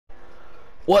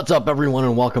What's up, everyone,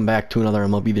 and welcome back to another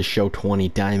MLB The Show 20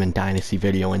 Diamond Dynasty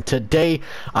video. And today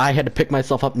I had to pick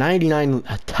myself up 99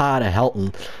 Todd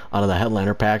Helton out of the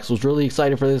headliner packs. Was really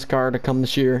excited for this card to come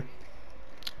this year,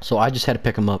 so I just had to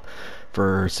pick him up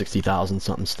for 60,000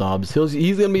 something stubs.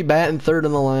 He's gonna be batting third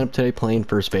in the lineup today, playing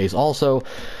first base. Also,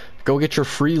 go get your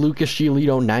free Lucas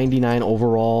Giolito 99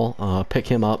 overall. Pick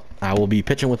him up. I will be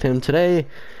pitching with him today.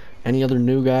 Any other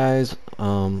new guys?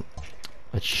 That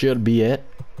should be it.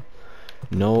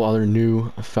 No other new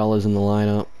fellas in the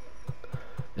lineup.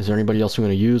 Is there anybody else we're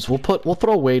gonna use? We'll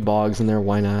throw Wade Boggs in there.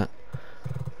 Why not?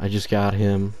 I just got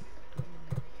him.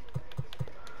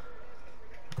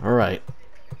 All right.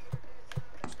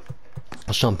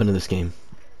 Let's jump into this game.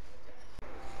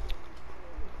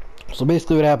 So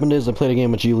basically, what happened is I played a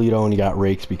game with Giolito and he got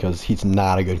rakes because he's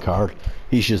not a good card.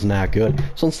 He's just not good.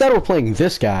 So instead, we're playing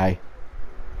this guy.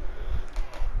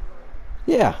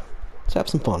 Yeah, let's have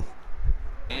some fun.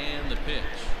 And the pitch.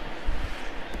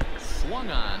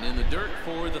 Swung on in the dirt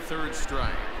for the third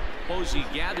strike. Posey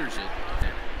gathers it.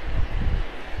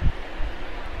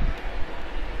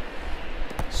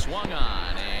 Swung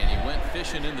on, and he went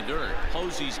fishing in the dirt.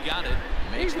 Posey's got it.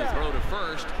 Makes the throw to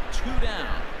first. 2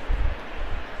 down.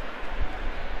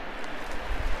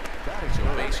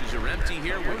 So bases are empty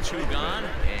here with 2 gone.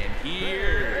 And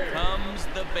here comes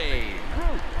the Babe.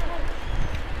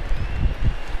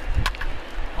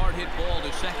 Hard hit ball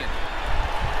to second.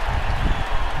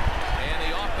 And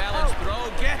the off-balance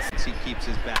throw gets. He keeps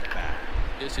his bat back.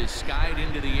 This is skied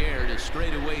into the air to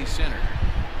straightaway center.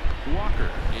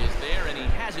 Walker is there, and he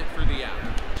has it for the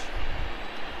out.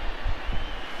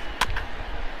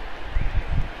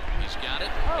 He's got it,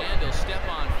 and he'll step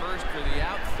on first for the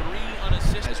out. 3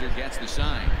 unassisted. Hazard gets the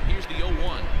sign. Here's the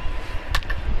 0-1.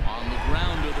 On the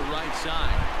ground to the right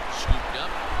side. Scooped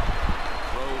up.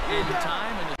 Throw in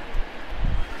time. And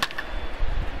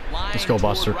Let's go,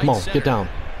 Buster. Come on, get down.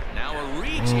 Now a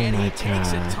reach, and he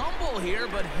takes a tumble here,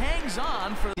 but hangs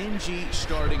on for the stingy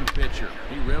starting pitcher.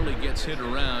 He rarely gets hit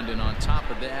around, and on top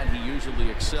of that, he usually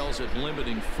excels at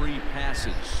limiting free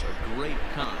passes. A great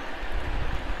con.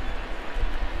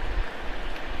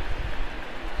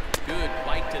 Good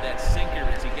bite to that sinker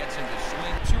as he gets him to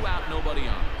swing. 2 out, nobody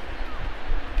on.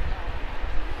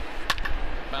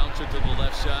 Bouncer to the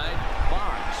left side.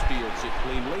 Boggs fields it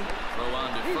cleanly. Throw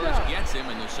on to first, gets him,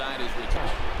 and the side is retired.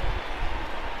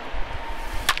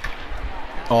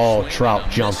 Oh, Trout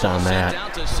jumped on that.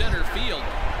 Out to center field.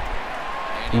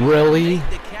 Really?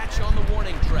 The catch on the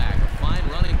warning track. A fine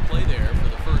running play there for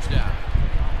the first out.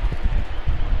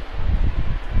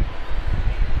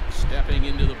 Stepping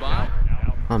into the box.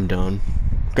 I'm done.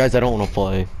 Guys, I don't want to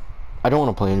play. I don't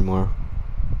want to play anymore.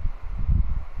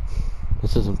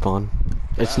 This isn't fun.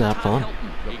 It's not fun.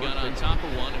 He got on top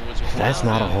of one and was a That's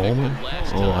not a homer.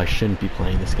 Oh, I shouldn't be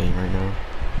playing this game right now.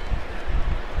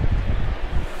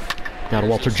 Got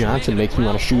Walter Johnson, makes me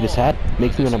want to shoot his head,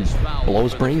 makes me want to blow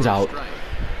his brains out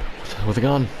with a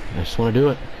gun. I just want to do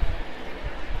it.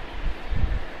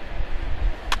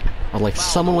 I'd like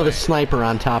someone with a sniper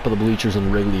on top of the bleachers in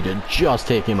Wrigley to just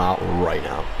take him out right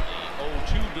now.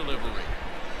 0-2 delivery.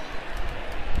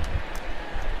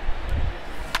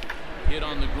 Hit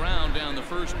on the ground down the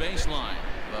first baseline,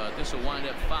 but this will wind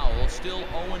up foul. Still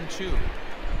 0-2.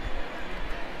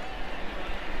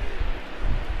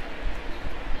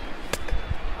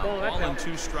 Ball and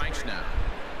 2 strikes now.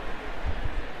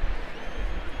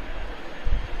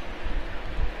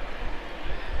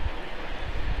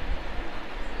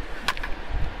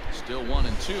 Still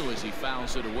 1-2 as he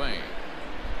fouls it away.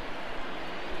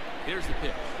 Here's the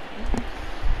pitch.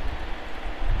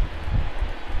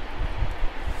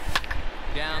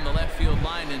 Down the left field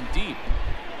line and deep,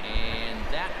 and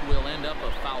that will end up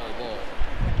a foul ball.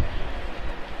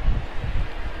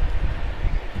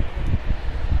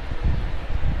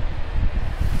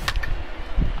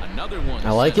 Another one.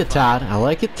 I like it, Todd. I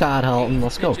like it, Todd Helton.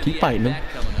 Let's go. Keep fighting him.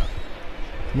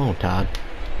 Come on, Todd.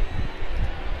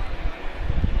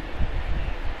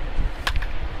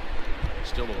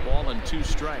 Still a ball and 2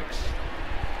 strikes.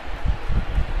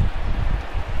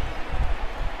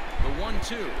 The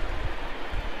 1-2.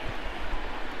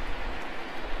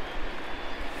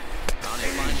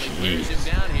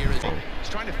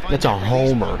 That's a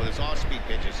homer.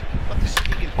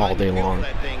 All day long.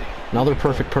 Another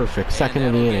perfect. Second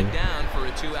in the inning.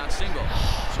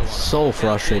 So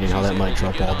frustrating how that mic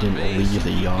drop ball didn't leave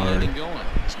the yard.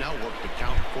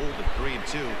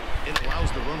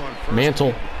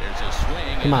 Mantle.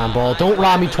 Come on, ball. Don't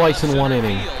rob me twice in 1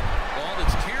 inning.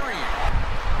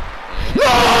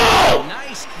 No!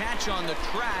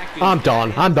 I'm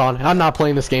done. I'm not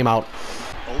playing this game out.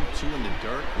 0-2 in the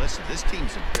dirt. Let's listen, this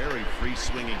team's a very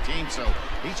free-swinging team, so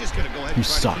he's just going to go ahead You and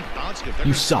try suck. to keep bouncing. If they're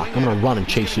You gonna suck. swing I'm at gonna him, run and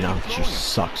he's chase you gonna down keep because you throwing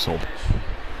suck him. so bad.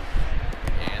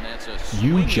 And that's a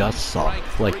You swinging just suck.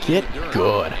 strike Like, through get the dirt.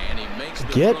 good. And he makes the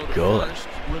Get throw to good. first.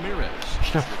 Ramirez.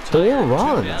 Should have Retired, 4 2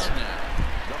 runs. down now.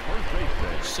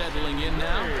 Settling in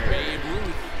now, Babe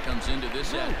Ruth comes into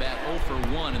this at bat 0 for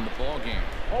 1 in the ball game.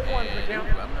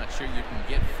 And I'm not sure you can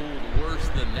get fooled worse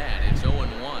than that. It's 0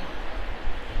 and 1.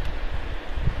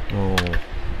 Oh.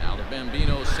 Now the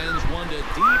Bambino sends one to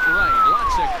deep right.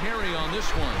 Lots of carry on this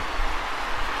one.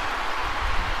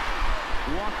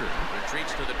 Walker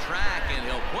retreats to the track and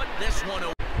he'll put this one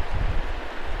away.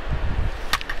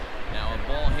 Now a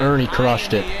ball hit Ernie high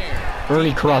crushed in it. the air. Ernie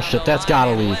Deep crushed down it. the That's line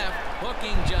gotta and leave. left,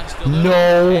 hooking just a little.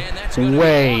 No And that's gonna be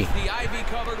way. off the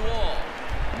ivy-covered wall.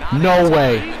 Not No in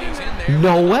way. time, and he's in there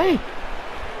No with way.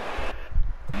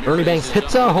 Ernie Banks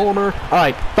hits a homer. All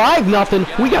right, 5-0.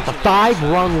 We got the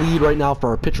 5-run lead right now for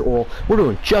our pitcher Oral. We're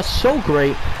doing just so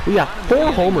great. We got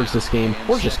 4 homers this game.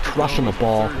 We're just crushing the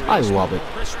ball. I love it.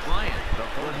 Chris Bryant.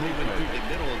 They're moving through the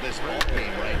middle of this ball game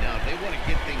right now. They want to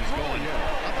get things going.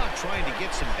 How about trying to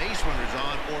get some base runners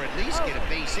on, or at least get a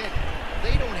base hit?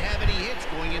 They don't have any hits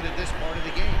going into this part of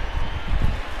the game.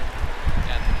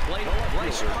 At the plate,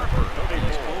 Bryce Harper.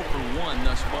 He's 0 for 1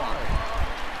 thus far.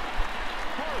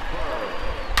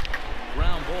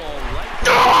 Ground ball right.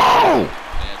 No!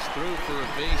 That's through for a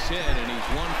base hit, and he's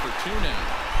 1 for 2 now.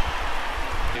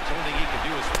 The only thing he can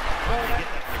do is get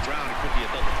that to the ground. It could be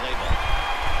a double play ball.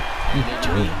 What are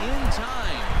you doing? In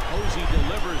time, Posey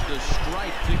delivers the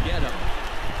strike to get him.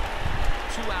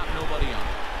 2 out, nobody on.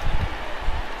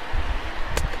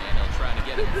 And he'll try to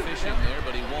get him fishing there,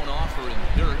 but he won't offer in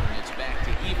the dirt, and it's back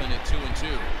to even at 2 and 2.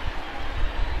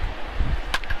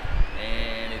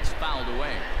 And it's fouled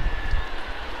away.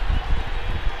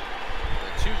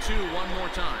 The 2-2 one more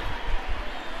time.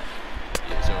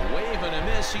 It's a wave and a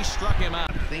miss. He struck him out.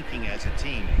 Thinking as a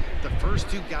team, the first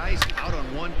 2 guys out on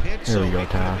 1 pitch, There so we it go,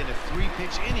 could have Todd. been a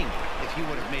 3-pitch inning if he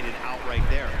would have made it out right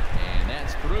there. And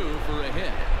that's through for a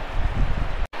hit.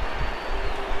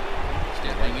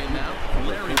 Stepping in now,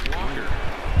 Larry Walker.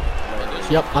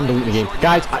 Yep, I'm deleting the game.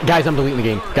 Guys, I'm deleting the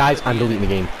game. Guys, I'm deleting the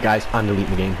game. Guys, I'm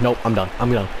deleting the game. Nope, I'm done.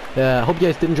 I'm done. Hope you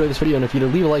guys did enjoy this video, and if you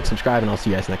did, leave a like, subscribe, and I'll see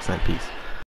you guys next time. Peace.